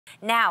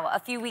Now, a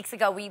few weeks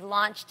ago, we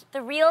launched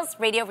the Reels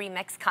Radio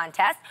Remix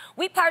Contest.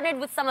 We partnered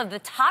with some of the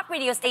top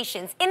radio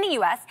stations in the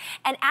U.S.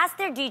 and asked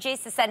their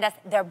DJs to send us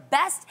their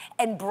best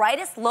and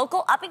brightest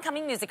local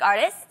up-and-coming music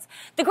artists.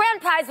 The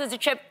grand prize was a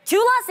trip to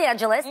Los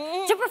Angeles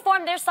to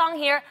perform their song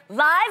here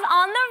live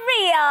on the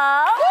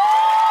Reel.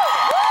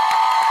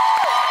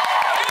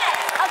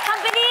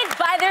 Accompanied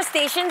by their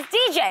station's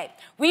DJ.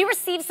 We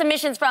received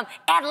submissions from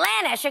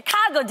Atlanta,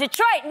 Chicago,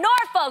 Detroit,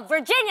 Norfolk,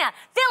 Virginia,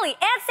 Philly,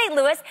 and St.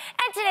 Louis.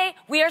 And today,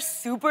 we are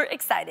super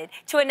excited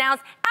to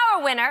announce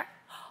our winner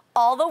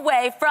all the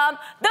way from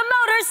the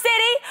Motor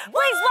City.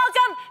 Please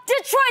welcome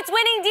Detroit's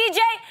winning DJ,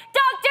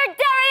 Dr.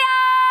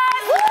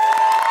 Darius!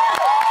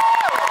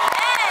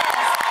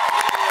 Yes.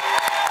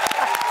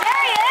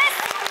 Darius,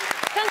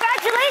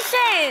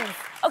 congratulations!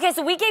 Okay,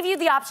 so we gave you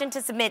the option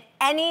to submit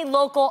any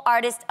local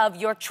artist of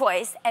your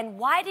choice. And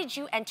why did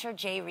you enter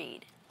Jay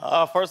Reed?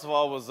 First of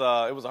all, it was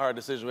a hard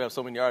decision. We have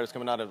so many artists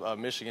coming out of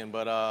Michigan,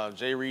 but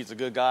Jay Reed's a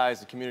good guy.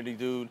 He's a community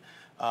dude.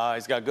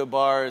 He's got good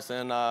bars,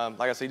 and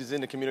like I said, he's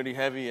in the community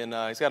heavy, and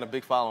he's got a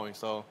big following.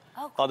 So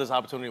I thought this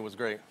opportunity was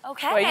great.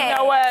 Okay. Well, you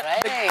know what?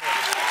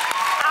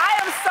 I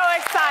am so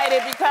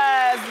excited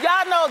because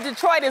y'all know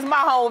Detroit is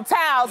my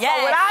hometown. So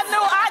when I knew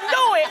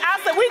it. I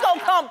said, we gonna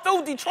come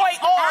through Detroit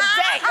all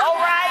day, all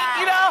right?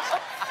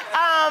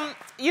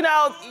 You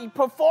know,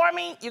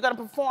 performing, you're gonna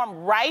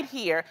perform right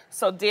here.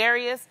 So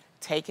Darius,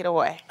 take it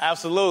away.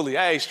 Absolutely.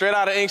 Hey, straight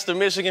out of Inkster,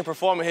 Michigan,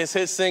 performing his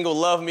hit single,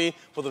 Love Me,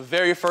 for the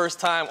very first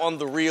time on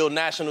the Reel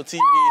national TV.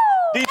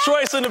 Woo!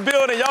 Detroit's in the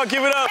building. Y'all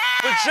give it up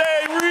for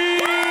Jay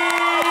Reed!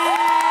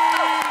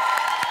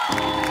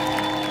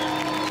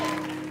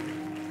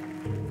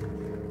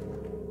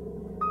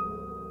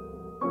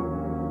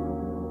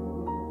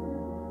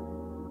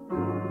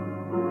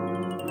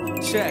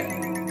 Check.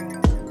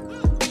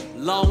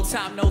 Long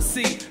time no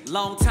see,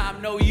 long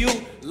time no you,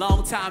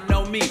 long time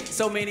no me.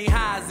 So many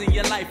highs in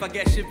your life, I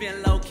guess you've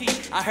been low-key.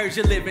 I heard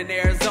you live in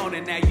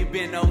Arizona, now you've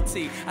been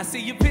OT. I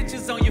see your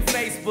pictures on your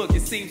Facebook, you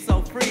seem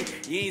so free.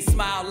 You ain't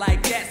smiled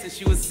like that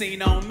since you was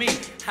seen on me.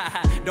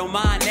 Haha, don't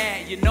mind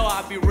that, you know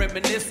I be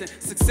reminiscing.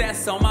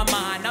 Success on my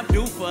mind, I'm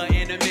due for an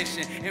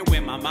intermission. And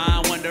when my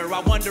mind wander,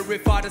 I wonder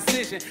if our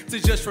decision to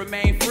just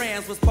remain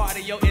friends was part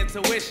of your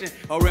intuition.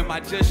 Or am I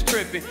just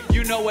tripping?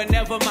 You know what,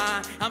 never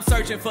mind. I'm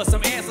searching for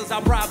some answers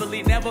I'll probably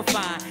never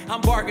find.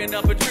 I'm barking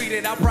up a tree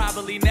that I'll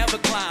probably never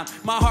climb.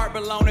 My heart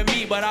belong to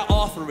me, but I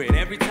offer it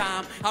every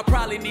time. I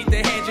probably need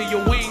to hand you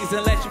your wings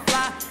and let you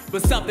fly.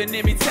 But something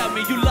in me tell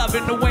me you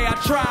loving the way I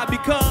try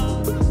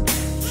because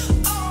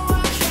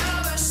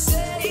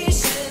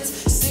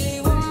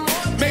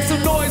make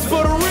some noise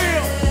for the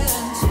Reel.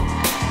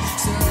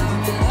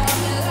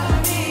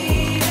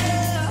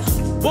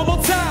 One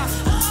more time.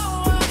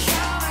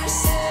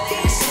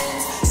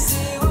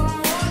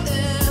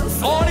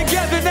 All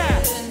together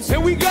now. Here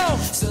we go.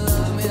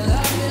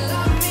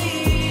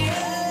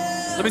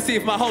 Let me see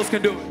if my host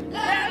can do it.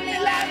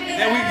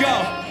 There we go.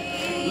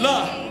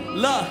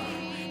 Look.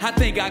 I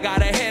think I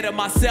got ahead of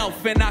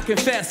myself and I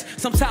confess.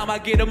 Sometimes I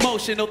get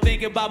emotional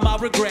thinking about my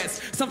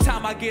regrets.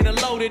 Sometimes I get a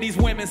load of these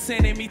women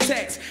sending me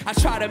texts. I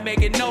try to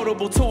make it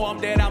notable to them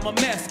that I'm a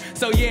mess.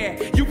 So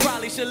yeah, you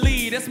probably should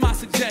leave, that's my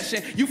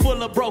suggestion. You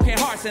full of broken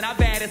hearts and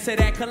I've added to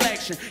that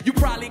collection. You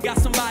probably got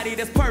somebody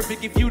that's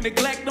perfect. If you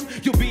neglect them,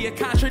 you'll be a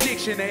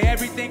contradiction to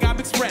everything I'm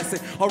expressing.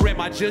 Or am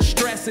I just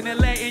stressing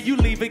and letting you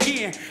leave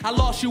again? I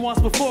lost you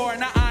once before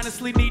and I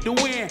honestly need to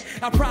win.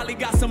 I probably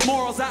got some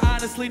morals I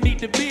honestly need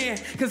to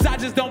bend. Cause I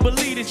just don't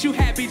believe that you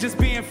happy just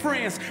being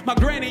friends. My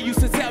granny used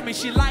to tell me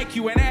she liked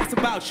you and asked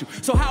about you.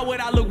 So how would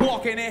I look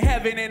walking in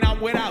heaven and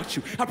I'm without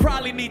you? I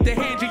probably need to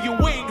hand you your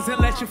wings and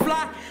let you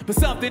fly. But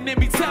something in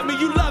me tell me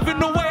you loving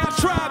the way I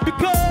try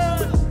because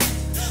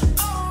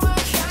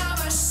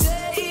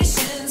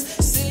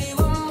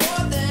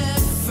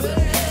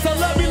so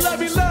love me, love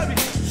me, love me.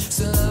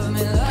 So love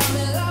me, love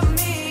me, love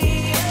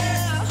me,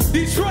 yeah.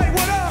 Detroit,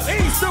 what up?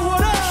 Easter,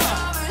 what up?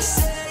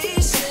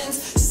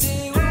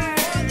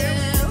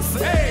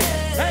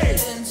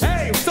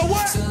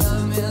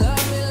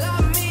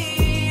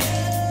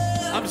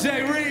 I'm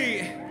Jay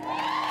Reed.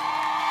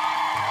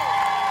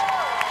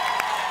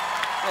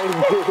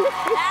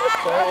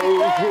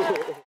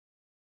 Thank you.